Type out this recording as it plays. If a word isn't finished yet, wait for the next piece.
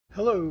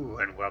Hello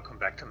and welcome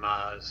back to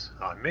Mars.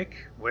 I'm Mick.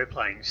 We're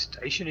playing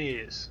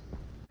Stationeers.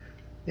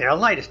 Now, our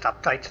latest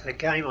update to the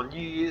game on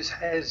New Year's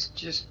has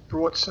just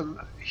brought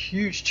some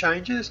huge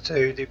changes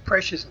to the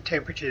pressures and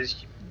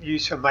temperatures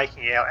used for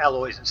making our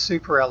alloys and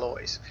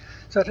superalloys.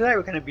 So today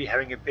we're going to be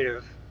having a bit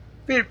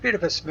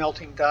of a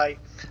smelting day,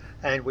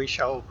 and we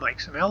shall make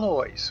some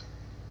alloys.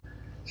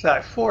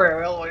 So for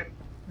our alloy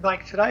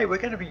make today, we're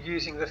going to be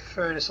using the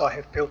furnace I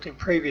have built in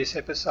previous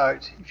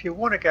episodes. If you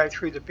want to go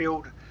through the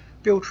build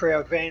for our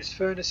advanced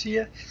furnace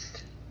here,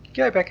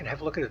 go back and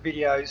have a look at the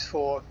videos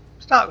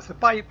start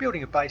with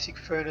building a basic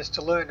furnace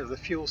to learn of the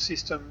fuel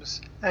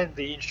systems and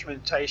the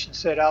instrumentation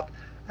setup,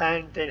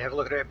 and then have a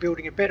look at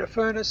building a better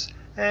furnace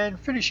and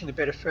finishing the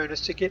better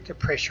furnace to get the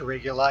pressure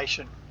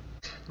regulation.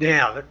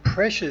 Now the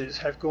pressures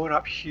have gone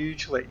up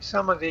hugely.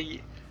 Some of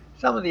the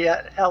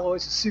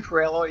alloys and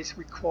superalloys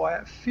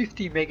require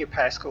 50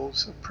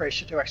 megapascals of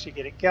pressure to actually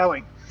get it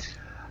going.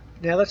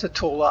 Now that's a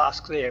tall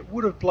ask there. It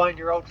would have blown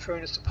your old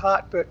furnace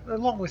apart, but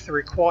along with the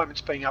requirements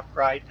being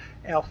upgraded,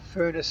 our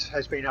furnace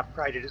has been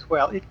upgraded as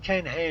well. It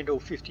can handle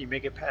 50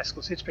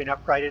 megapascals. It's been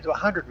upgraded to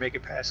 100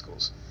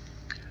 megapascals.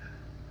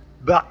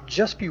 But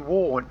just be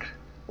warned,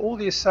 all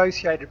the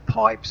associated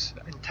pipes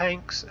and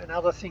tanks and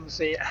other things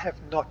there have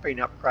not been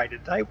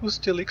upgraded. They will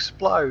still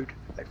explode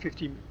at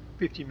 50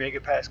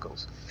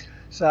 megapascals.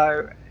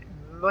 So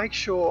make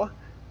sure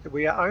that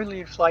we are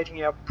only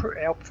inflating our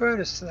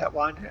furnace to that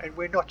one, and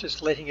we're not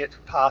just letting it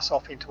pass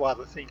off into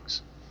other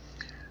things.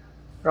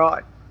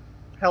 Right,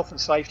 health and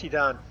safety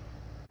done.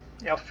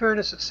 Our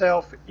furnace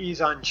itself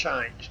is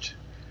unchanged.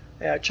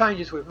 Our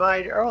changes we've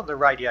made are on the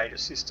radiator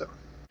system.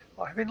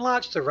 I have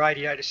enlarged the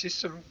radiator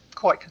system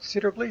quite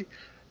considerably,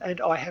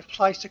 and I have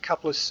placed a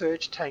couple of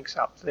surge tanks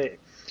up there.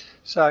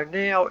 So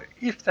now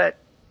if that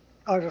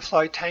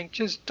overflow tank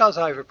just does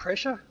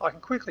overpressure, I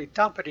can quickly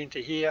dump it into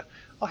here.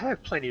 I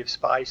have plenty of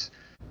space.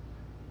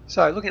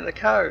 So looking at the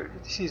code,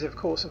 this is of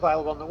course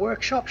available on the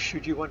workshop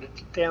should you want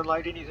to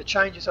download any of the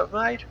changes I've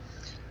made.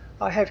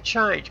 I have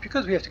changed,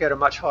 because we have to go to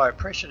much higher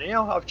pressure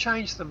now, I've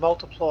changed the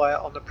multiplier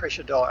on the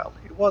pressure dial.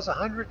 It was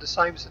 100, the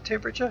same as the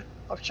temperature.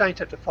 I've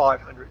changed it to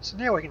 500, so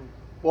now we can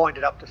wind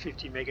it up to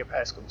 50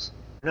 megapascals.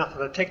 Enough of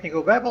the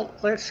technical babble,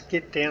 let's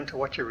get down to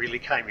what you really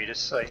came here to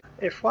see.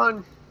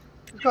 F1,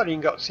 we've got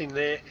ingots in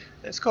there,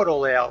 it's got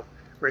all our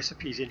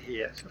recipes in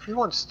here. So if we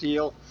want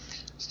steel,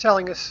 it's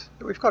telling us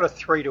that we've got a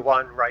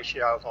 3:1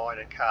 ratio of iron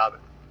and carbon.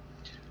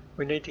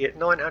 We need to get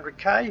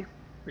 900K,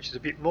 which is a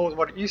bit more than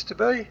what it used to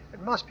be.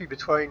 It must be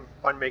between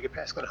 1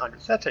 megapascal and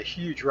 100. So that's a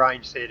huge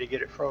range there to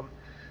get it from,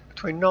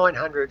 between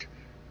 900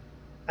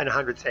 and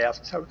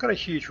 100,000. So we've got a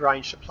huge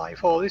range to play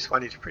for. This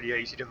one is pretty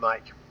easy to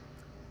make.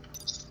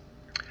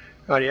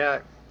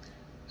 Rightio.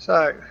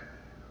 So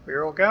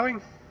we're all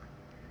going.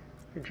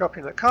 We drop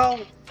in the coal.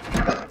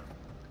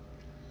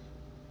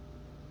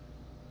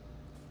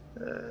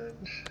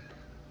 And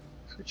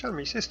switch on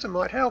my system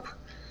might help. There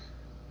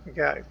we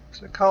go.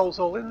 So the coal's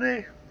all in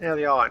there. Now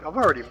the iron. I've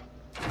already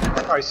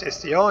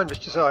processed the iron,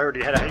 just as I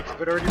already had a heap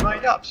of it already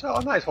made up, so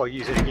I may as well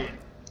use it again.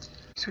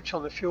 Switch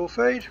on the fuel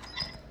feed.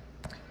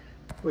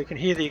 We can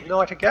hear the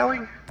igniter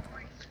going.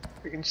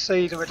 We can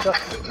see them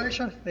adjusting the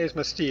pressure. There's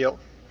my steel.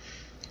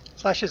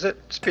 Flashes it,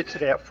 spits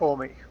it out for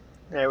me.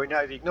 Now we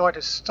know the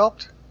igniter's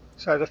stopped,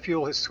 so the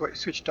fuel has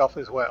switched off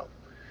as well.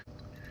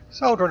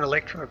 Solder and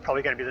Electrum are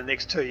probably going to be the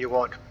next two you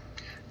want.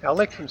 Now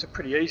Electrum's a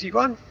pretty easy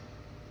one.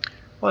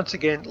 Once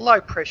again,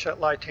 low pressure,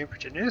 low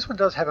temperature. Now this one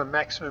does have a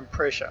maximum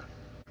pressure.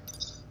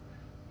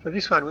 For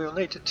this one we will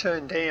need to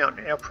turn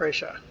down our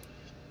pressure.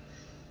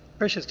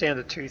 Pressure's down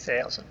to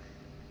 2000.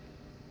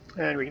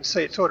 And we can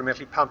see it's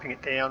automatically pumping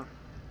it down.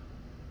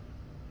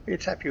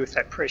 It's happy with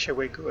that pressure,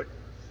 we're good.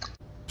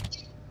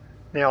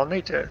 Now I'll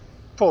need to,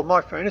 for my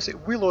furnace,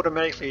 it will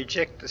automatically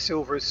eject the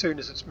silver as soon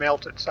as it's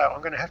melted. So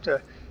I'm going to have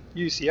to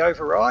use the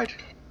override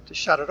to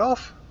shut it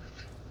off.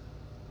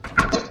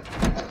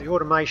 The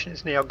automation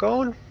is now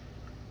gone.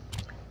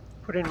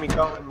 Put in my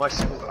gold and my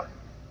silver.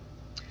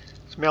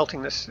 It's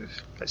melting this.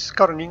 It's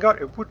got an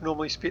ingot. It would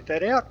normally spit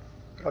that out,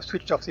 but I've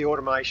switched off the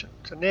automation.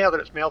 So now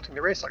that it's melting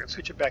the rest, I can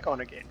switch it back on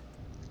again.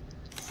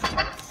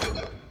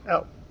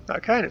 Oh,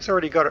 okay, and it's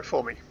already got it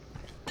for me.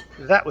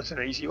 That was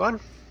an easy one.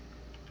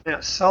 Now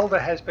solder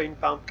has been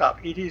bumped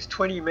up. It is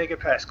 20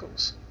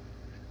 megapascals.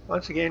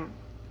 Once again,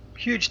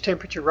 huge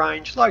temperature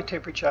range, low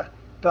temperature,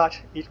 but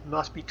it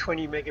must be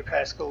 20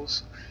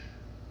 megapascals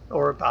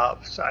or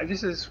above. So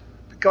this has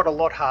got a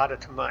lot harder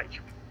to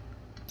make.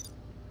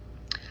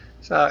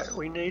 So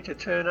we need to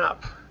turn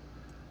up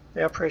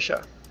our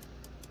pressure.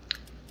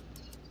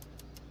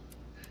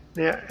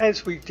 Now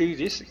as we do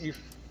this, you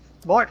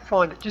might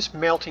find that just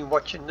melting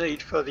what you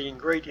need for the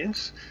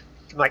ingredients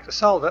to make the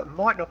solder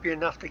might not be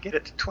enough to get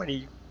it to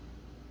 20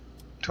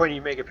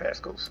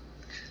 megapascals.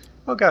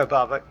 We'll go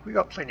above it, we've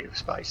got plenty of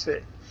space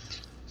there.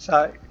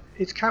 So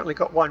it's currently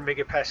got 1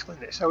 megapascal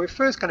in there. So we're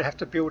first going to have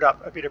to build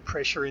up a bit of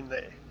pressure in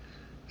there.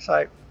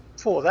 So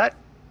for that,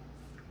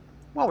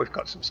 while we've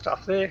got some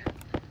stuff there,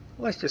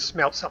 let's just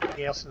smelt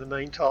something else in the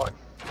meantime.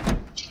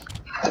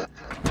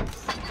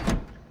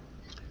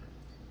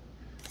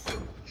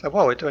 So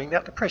while we're doing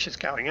that, the pressure's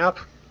going up.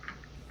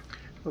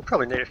 We'll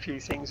probably need a few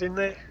things in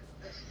there.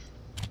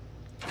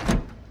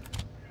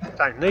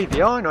 Don't need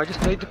the iron, I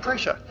just need the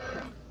pressure.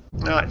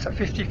 Alright, so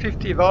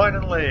 50-50 of iron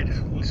and lead.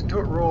 Listen to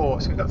it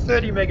roar. So we've got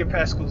 30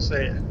 megapascals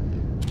there.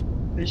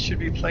 This should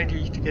be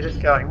plenty to get us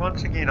going.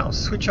 Once again, I'll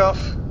switch off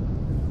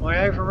my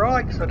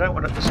override because I don't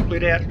want it to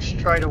split out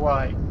straight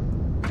away.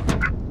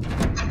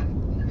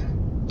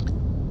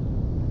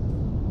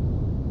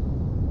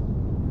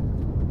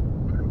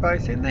 Put them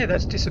both in there,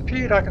 that's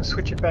disappeared. I can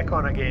switch it back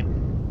on again.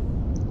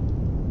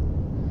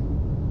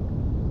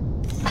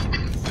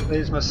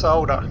 There's my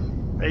solder.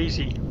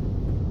 Easy.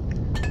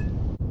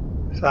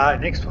 So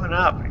next one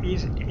up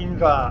is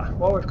Invar.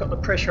 While we've got the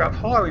pressure up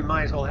high, we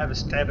may as well have a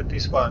stab at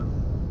this one.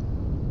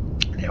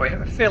 Now we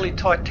have a fairly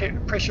tight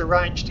pressure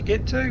range to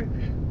get to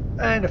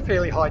and a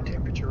fairly high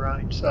temperature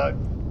range. So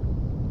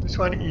this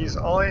one is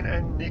iron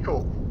and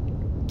nickel.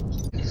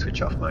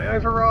 Switch off my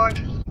override.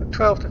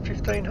 12 to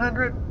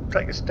 1500.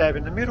 Take a stab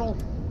in the middle.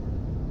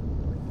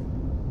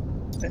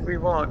 And we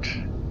want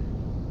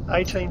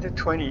 18 to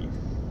 20.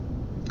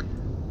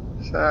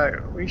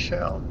 So we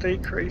shall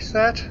decrease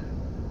that.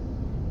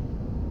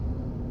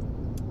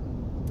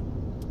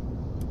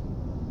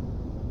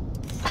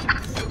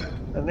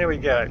 And there we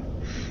go.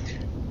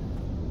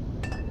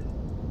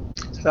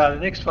 So the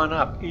next one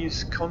up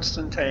is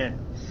Constantine.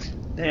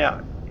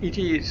 Now it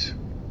is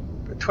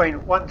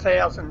between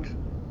 1000 and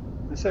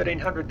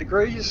 1300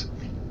 degrees,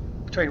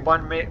 between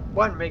 1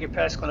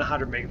 megapascal and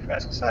 100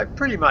 megapascal. So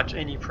pretty much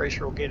any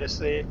pressure will get us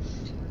there,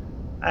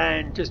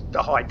 and just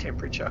a high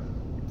temperature.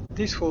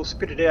 This will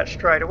spit it out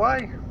straight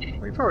away.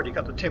 We've already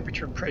got the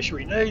temperature and pressure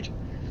we need.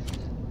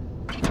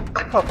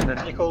 Pop in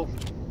the nickel,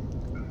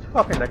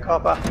 pop in the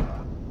copper.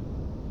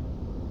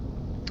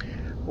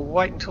 We'll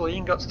wait until the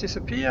ingots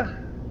disappear.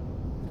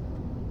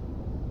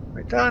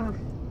 We're done.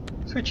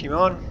 Switch him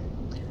on.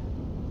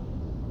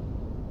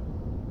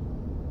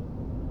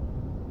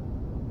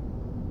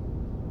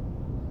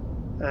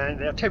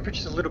 And our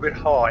temperature's a little bit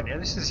high. Now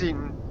this is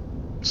in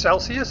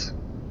Celsius.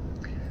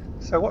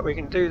 So what we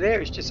can do there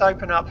is just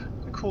open up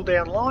the cool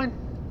down line.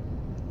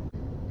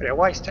 But our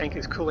waste tank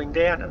is cooling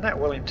down, and that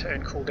will in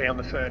turn cool down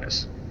the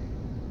furnace.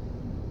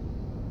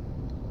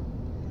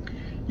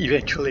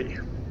 Eventually.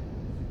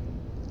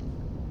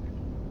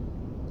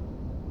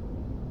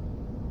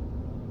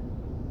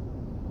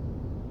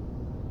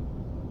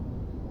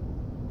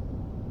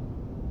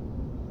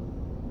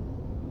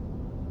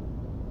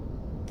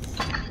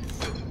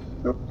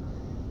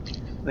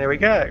 There we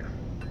go.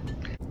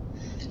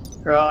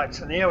 Right,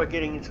 so now we're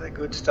getting into the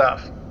good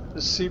stuff. The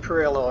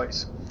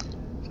superalloys.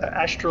 So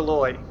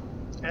astralloy.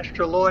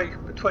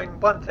 Astralloy between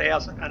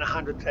 1000 and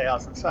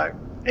 100,000. So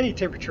any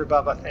temperature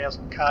above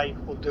 1000 K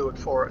will do it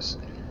for us.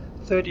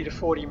 30 to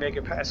 40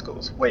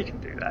 megapascals. We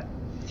can do that.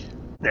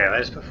 Now,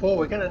 as before,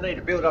 we're going to need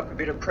to build up a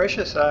bit of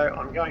pressure, so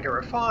I'm going to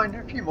refine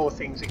a few more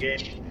things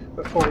again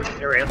before we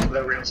get around to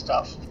the real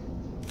stuff.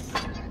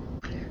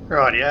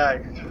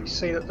 Rightio. We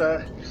see that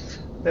the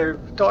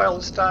dial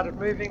has started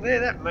moving there.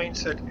 That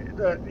means that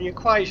the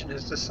equation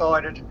has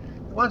decided that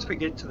once we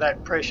get to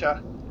that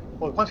pressure,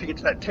 or once we get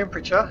to that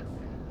temperature,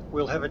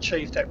 we'll have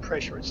achieved that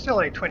pressure. It's still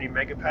only 20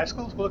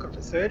 megapascals. We're looking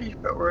for 30,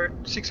 but we're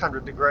at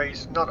 600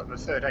 degrees, not at the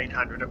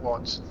 1300 it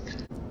wants.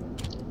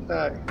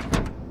 So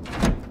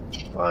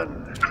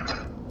 1,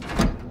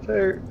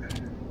 2,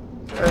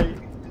 3,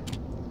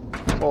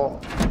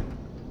 4.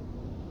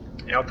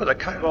 Now I'll put the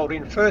cobalt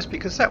in first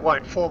because that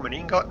won't form an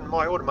ingot and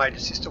my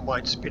automated system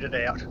won't spit it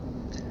out.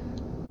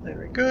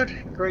 Very good,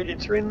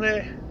 ingredients are in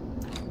there.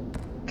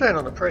 Turn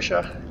on the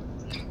pressure.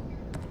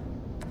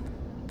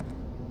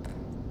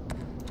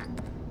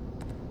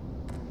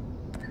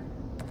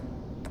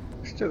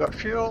 Still got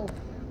fuel.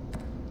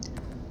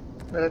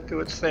 Let it do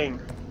its thing.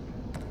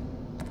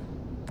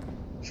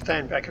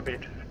 Stand back a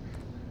bit.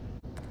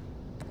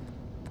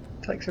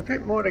 Takes a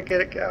bit more to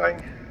get it going.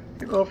 A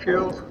bit more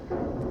fuel.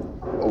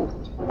 Oh,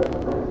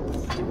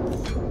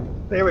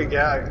 there we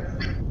go.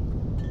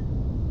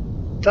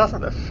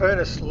 Doesn't the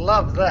furnace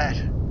love that?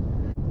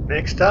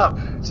 Next up,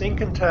 it's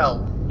ink and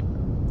tell.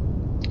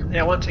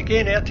 Now once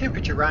again, our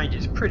temperature range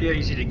is pretty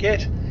easy to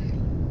get,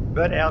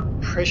 but our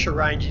pressure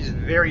range is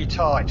very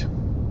tight.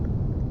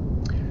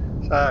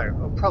 So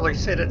we'll probably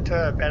set it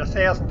to about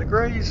 1000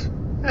 degrees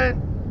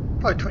and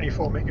probably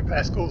 24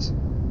 megapascals.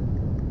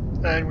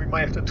 And we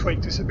may have to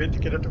tweak this a bit to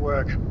get it to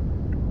work.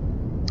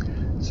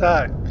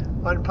 So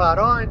 1 part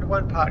iron,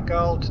 1 part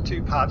gold,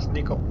 2 parts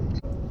nickel.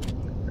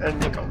 And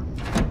nickel.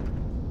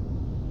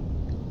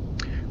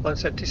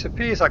 Once that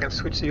disappears, I can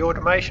switch the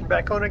automation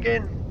back on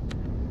again.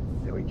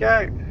 There we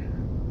go.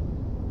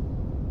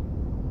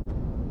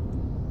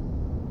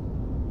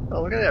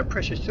 Oh, look at that,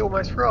 pressure's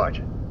almost right.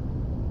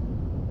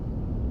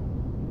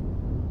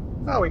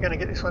 Oh, we're going to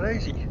get this one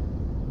easy.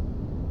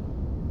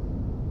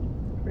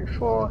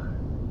 24.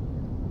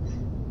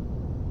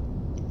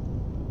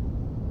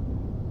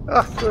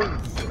 Oh,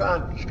 boom,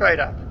 done, straight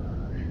up.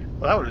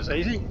 Well, that one was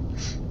easy.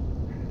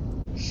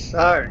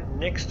 So,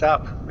 next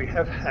up, we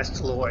have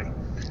Stellite.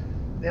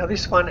 Now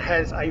this one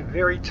has a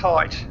very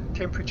tight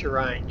temperature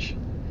range,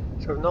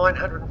 so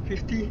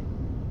 950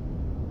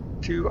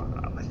 to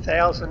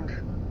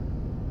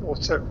 1,000, or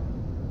so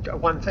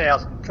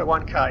 1,000 to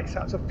 1K,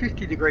 so it's a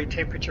 50-degree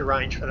temperature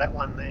range for that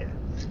one there.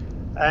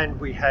 And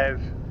we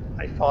have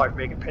a 5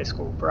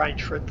 megapascal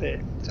range for it there.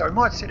 So we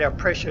might set our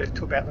pressure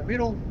to about the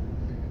middle,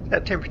 our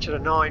temperature to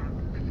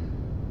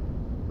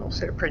 9, we'll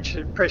set a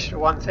pressure to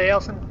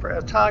 1,000 for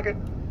our target,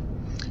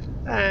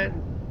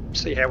 and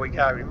see how we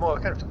go. We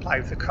might have to play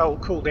with the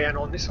cool down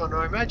on this one,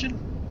 I imagine.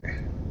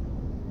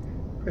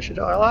 Pressure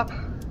dial up.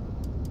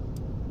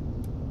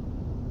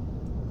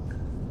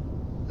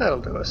 That'll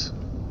do us.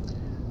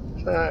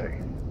 So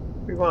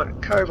we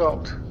want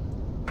cobalt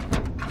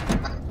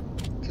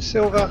to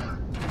silver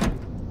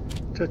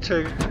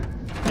to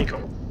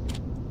nickel.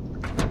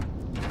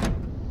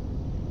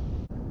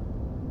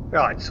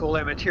 Right, so all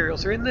our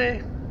materials are in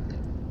there.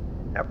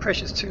 Our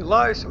pressure's too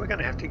low, so we're going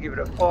to have to give it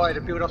a fire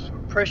to build up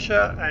some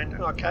pressure. And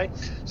okay,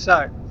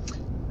 so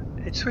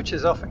it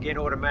switches off again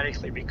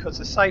automatically because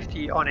the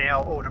safety on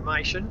our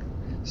automation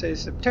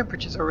says the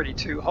temperature's already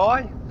too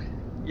high,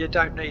 you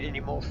don't need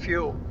any more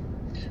fuel.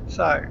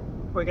 So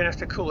we're going to have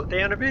to cool it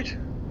down a bit.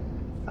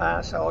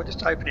 So I'll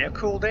just open our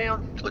cool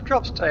down till it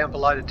drops down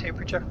below the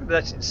temperature.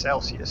 That's in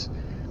Celsius.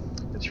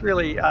 It's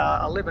really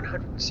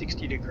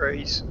 1160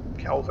 degrees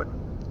Kelvin,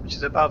 which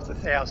is above the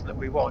 1000 that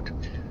we want.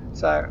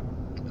 So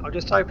I'll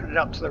just open it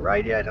up to the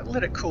radiator,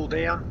 let it cool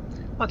down.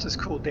 Once it's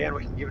cooled down,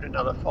 we can give it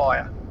another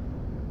fire.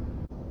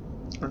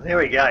 And there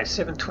we go,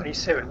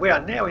 727. We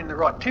are now in the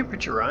right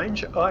temperature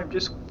range. I'm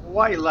just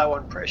way low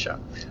on pressure.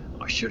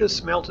 I should have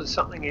smelted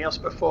something else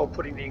before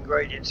putting the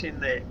ingredients in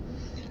there.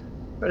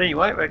 But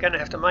anyway, we're going to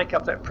have to make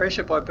up that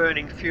pressure by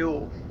burning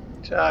fuel.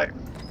 So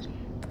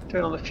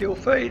turn on the fuel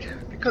feed.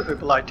 Because we're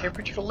below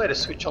temperature, it'll let us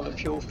switch on the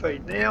fuel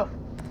feed now.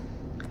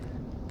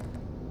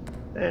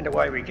 And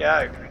away we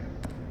go.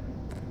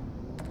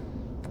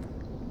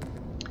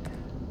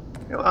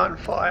 Come on,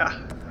 fire.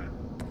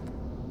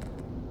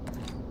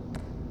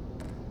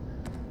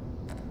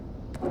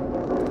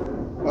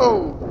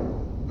 Oh,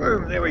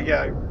 boom, there we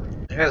go.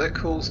 As it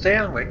cools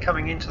down, we're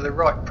coming into the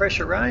right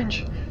pressure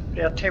range, but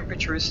our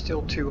temperature is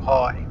still too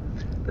high.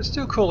 But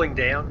still cooling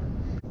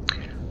down.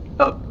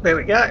 Oh, there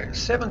we go.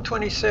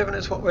 727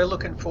 is what we're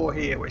looking for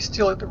here. We're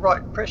still at the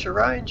right pressure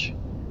range.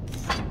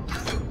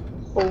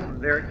 Boom,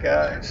 there it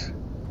goes.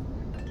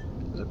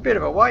 It was a bit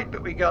of a wait,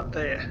 but we got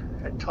there.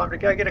 Had time to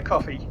go get a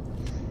coffee.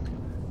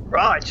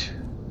 Right.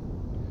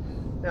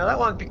 Now that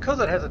one, because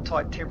it has a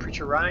tight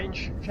temperature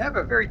range, if you have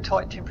a very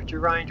tight temperature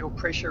range or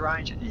pressure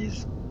range, it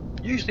is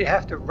usually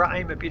have to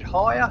aim a bit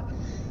higher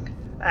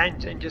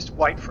and just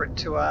wait for it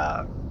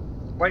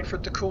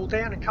to cool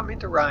down and come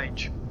into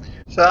range.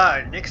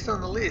 So next on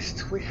the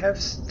list we have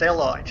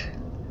Stellite.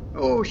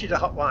 Oh, she's a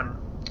hot one.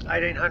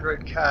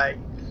 1800K.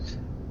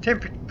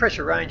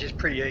 Pressure range is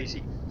pretty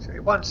easy. So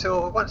 1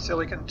 silver, 1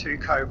 silicon, 2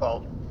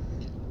 cobalt.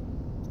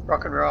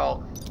 Rock and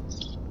roll.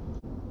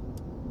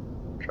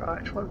 Try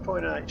it.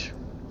 1.8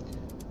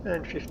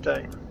 and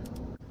 15.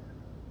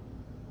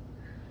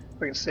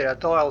 We can see our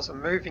dials are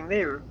moving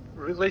there,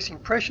 releasing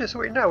pressure, so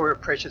we know where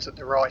pressure's at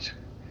the right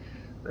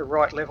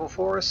level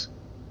for us.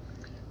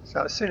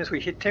 So as soon as we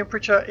hit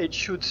temperature, it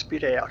should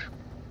spit out.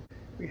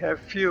 We have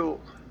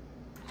fuel.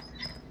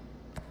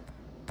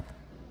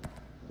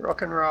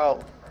 Rock and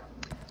roll.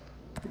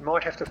 You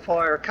might have to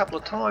fire a couple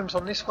of times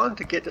on this one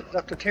to get it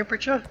up to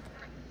temperature.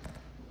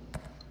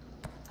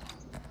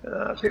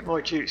 A bit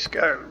more juice,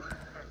 go.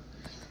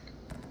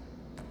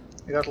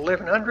 We got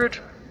 1100.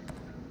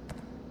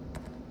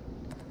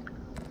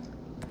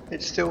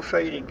 It's still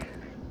feeding.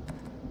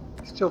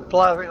 Still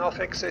blowing off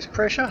excess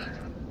pressure.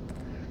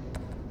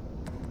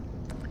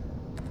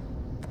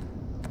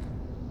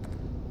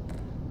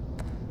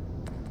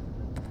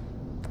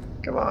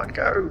 Come on,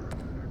 go.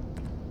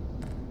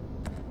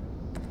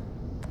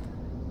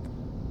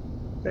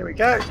 There we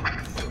go.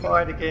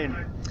 Fire it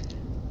again.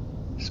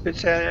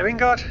 Spits out our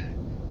ingot.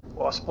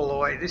 Wasp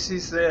alloy. This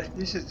is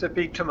the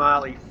big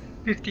tamale.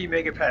 50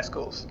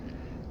 megapascals.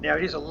 Now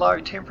it is a low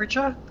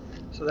temperature,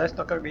 so that's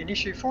not going to be an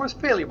issue for us.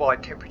 Fairly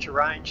wide temperature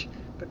range,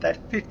 but that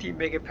 50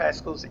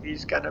 megapascals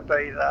is going to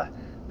be the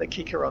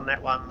kicker on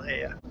that one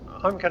there.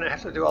 I'm going to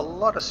have to do a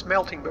lot of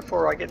smelting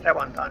before I get that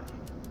one done.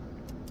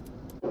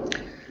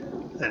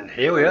 And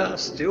here we are,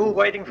 still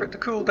waiting for it to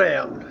cool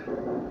down.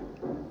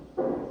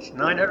 It's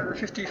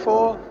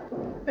 954.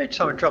 Each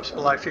time it drops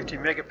below 50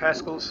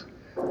 megapascals,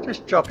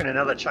 just drop in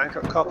another chunk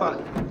of copper.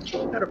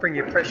 That'll bring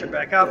your pressure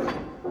back up.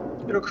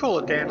 It'll cool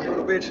it down a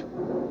little bit.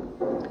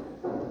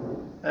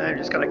 And I'm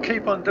just going to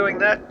keep on doing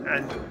that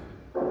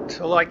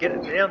until I get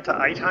it down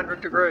to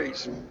 800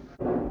 degrees.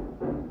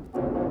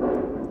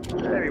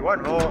 Maybe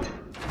one more.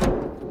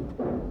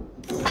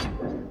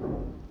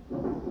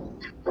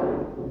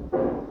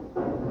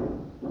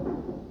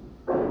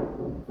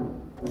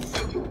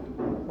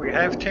 We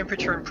have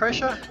temperature and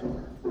pressure.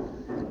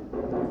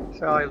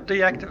 So I'll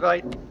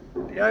deactivate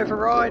the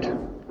override.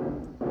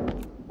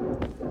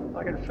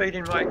 I can feed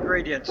in my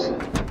ingredients.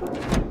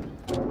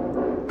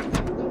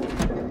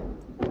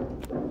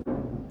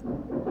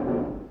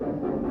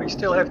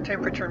 still have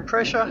temperature and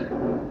pressure.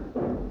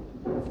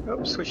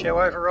 Oops, switch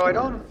our override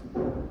on.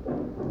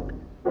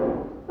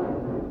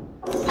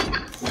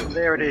 And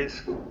there it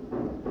is.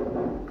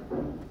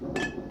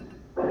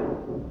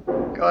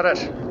 Got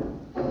it.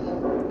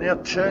 Now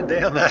turn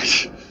down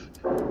that.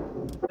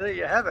 There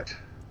you have it.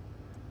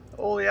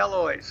 All the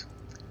alloys.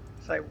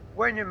 So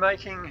when you're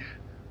making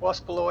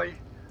waspalloy,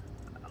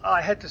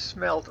 I had to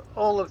smelt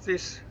all of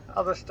this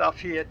other stuff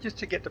here just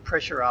to get the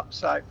pressure up.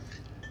 So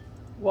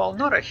while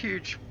not a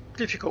huge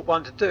difficult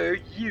one to do,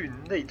 you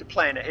need to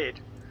plan ahead.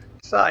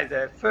 So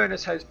the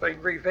furnace has been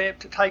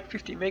revamped to take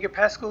 50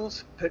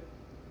 megapascals, but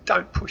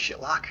don't push your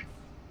luck.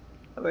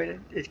 I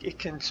mean, it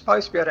can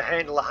supposed to be able to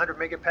handle 100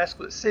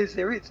 megapascals. It says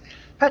there is.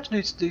 Patch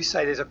notes do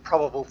say there's a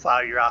probable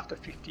failure after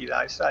 50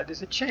 though, so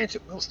there's a chance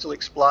it will still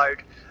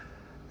explode.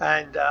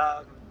 And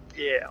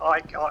yeah, how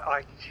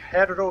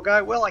did it all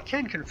go? Well, I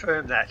can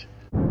confirm that.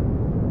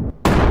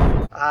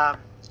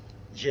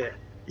 Yeah,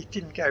 it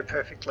didn't go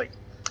perfectly.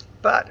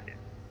 But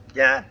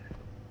yeah,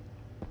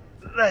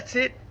 that's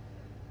it.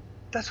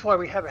 That's why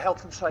we have a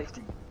health and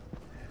safety.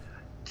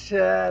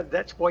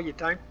 That's why you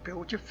don't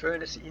build your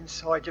furnace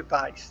inside your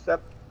base. The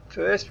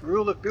first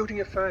rule of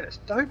building a furnace,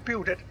 don't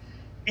build it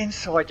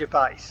inside your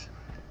base.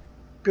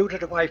 Build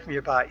it away from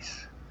your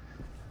base.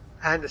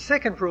 And the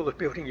second rule of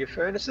building your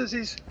furnaces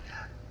is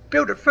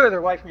build it further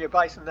away from your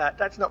base than that.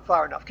 That's not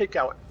far enough. Keep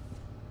going.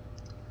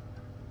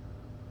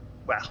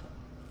 Well,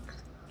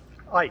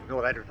 I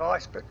ignore that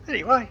advice, but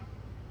anyway,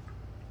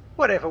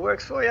 whatever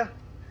works for you.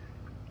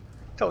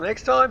 Till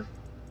next time,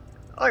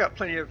 I got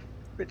plenty of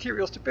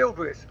materials to build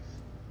with.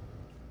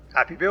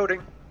 Happy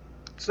building.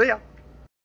 See ya.